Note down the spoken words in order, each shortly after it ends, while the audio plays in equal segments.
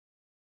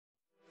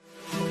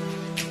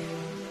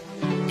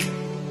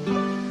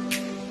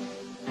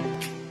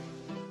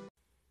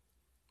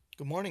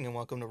Good morning and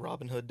welcome to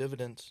Robinhood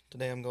Dividends.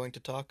 Today I'm going to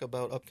talk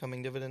about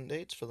upcoming dividend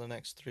dates for the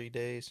next 3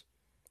 days.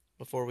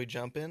 Before we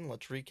jump in,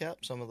 let's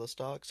recap some of the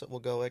stocks that will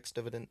go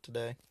ex-dividend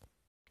today.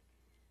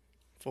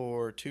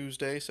 For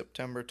Tuesday,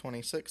 September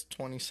 26,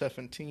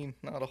 2017,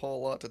 not a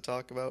whole lot to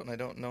talk about, and I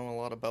don't know a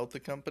lot about the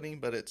company,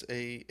 but it's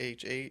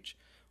AHH,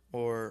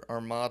 or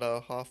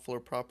Armada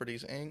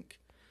Properties, Inc.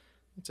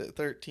 It's at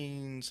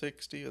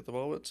 $13.60 at the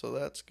moment, so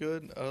that's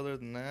good. Other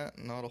than that,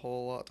 not a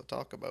whole lot to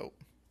talk about.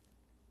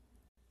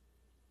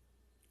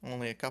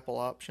 Only a couple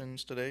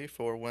options today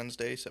for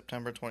Wednesday,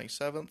 September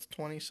 27th,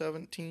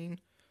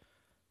 2017.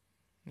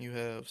 You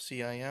have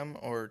CIM,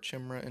 or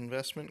Chimera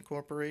Investment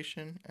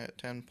Corporation, at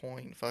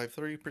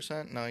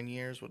 10.53%, 9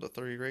 years with a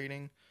 3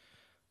 rating.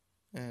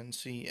 And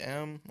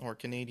CM, or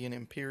Canadian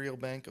Imperial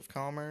Bank of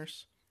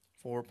Commerce,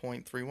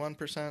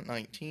 4.31%,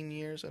 19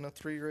 years and a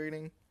 3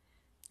 rating.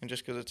 And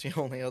just because it's the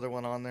only other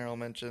one on there, I'll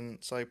mention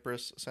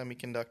Cypress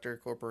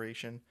Semiconductor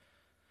Corporation.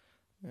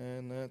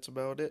 And that's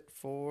about it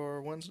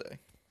for Wednesday.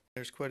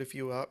 There's quite a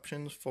few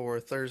options for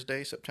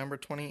Thursday, September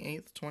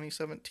 28th,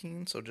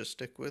 2017, so just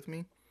stick with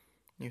me.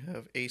 You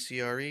have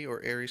ACRE,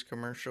 or Ares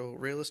Commercial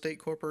Real Estate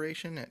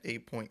Corporation, at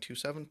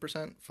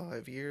 8.27%,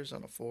 5 years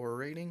and a 4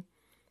 rating.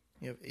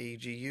 You have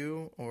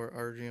AGU, or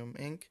Argium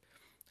Inc.,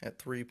 at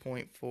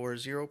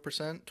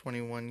 3.40%,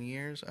 21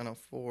 years and a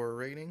 4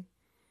 rating.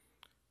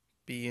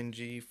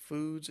 B&G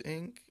Foods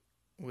Inc.,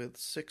 with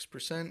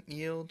 6%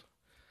 yield,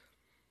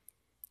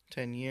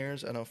 10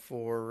 years and a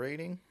 4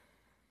 rating.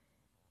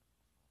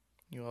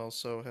 You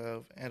also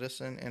have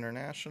Edison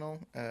International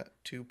at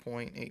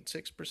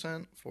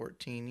 2.86%,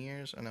 14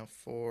 years and a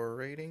 4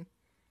 rating.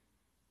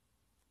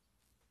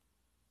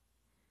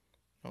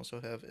 You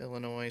also have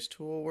Illinois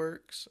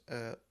Toolworks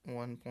at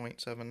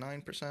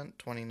 1.79%,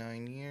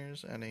 29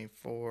 years and a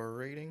 4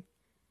 rating.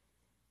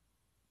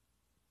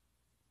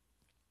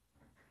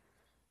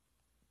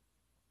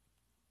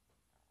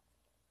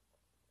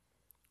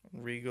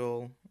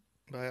 Regal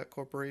Buyout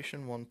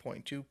Corporation,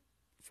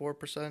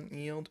 1.24%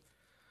 yield,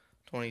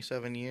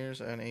 27 years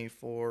and a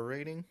 4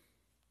 rating.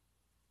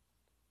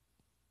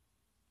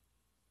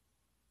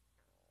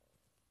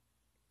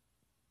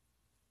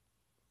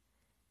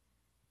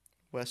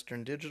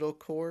 Western Digital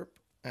Corp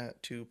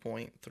at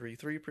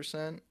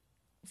 2.33%,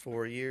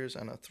 4 years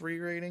and a 3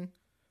 rating.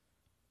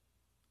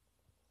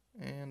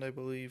 And I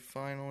believe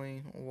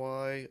finally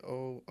YORW,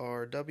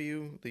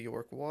 the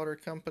York Water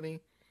Company,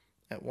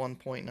 at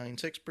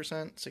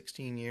 1.96%,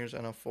 16 years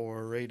and a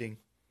 4 rating.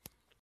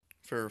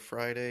 For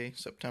Friday,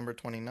 September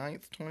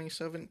 29th,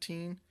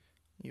 2017,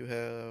 you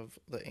have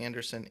the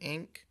Anderson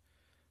Inc.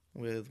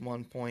 with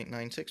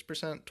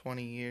 1.96%,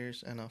 20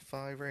 years and a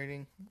 5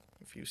 rating.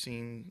 If you've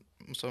seen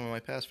some of my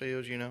past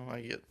videos, you know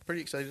I get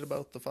pretty excited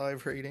about the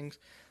 5 ratings.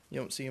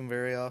 You don't see them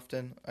very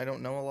often. I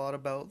don't know a lot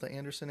about the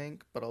Anderson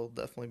Inc., but I'll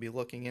definitely be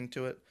looking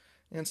into it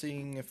and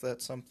seeing if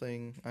that's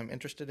something I'm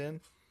interested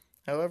in.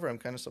 However, I'm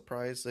kind of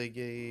surprised they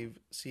gave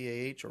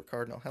CAH, or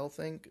Cardinal Health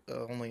Inc.,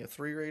 only a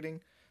 3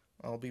 rating.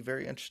 I'll be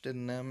very interested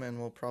in them, and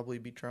we'll probably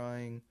be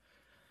trying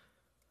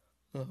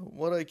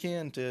what I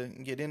can to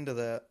get into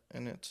that.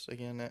 And it's,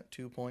 again, at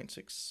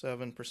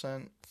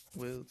 2.67%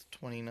 with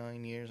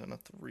 29 years and a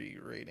 3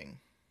 rating.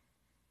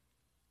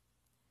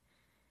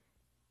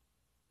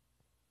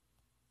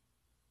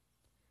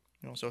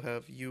 You also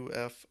have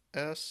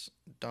UFS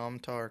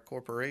Domtar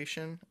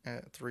Corporation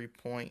at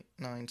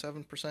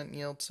 3.97%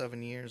 yield,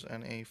 7 years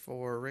and a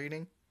 4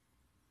 rating.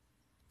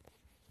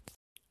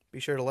 Be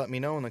sure to let me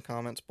know in the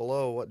comments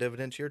below what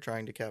dividends you're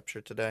trying to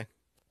capture today.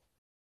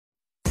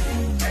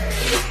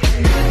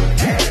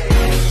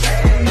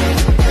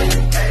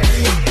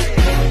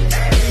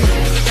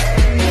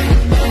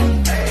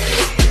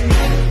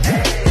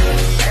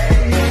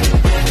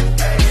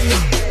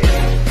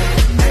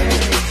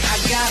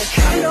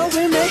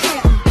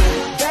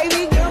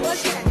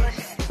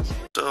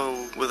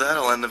 So with that,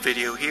 I'll end the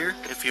video here.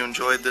 If you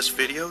enjoyed this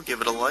video,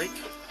 give it a like.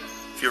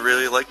 If you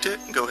really liked it,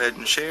 go ahead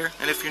and share,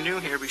 and if you're new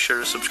here, be sure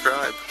to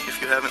subscribe. If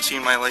you haven't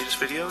seen my latest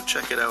video,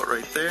 check it out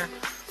right there,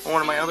 or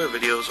one of my other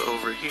videos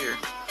over here.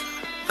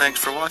 Thanks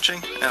for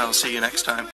watching, and I'll see you next time.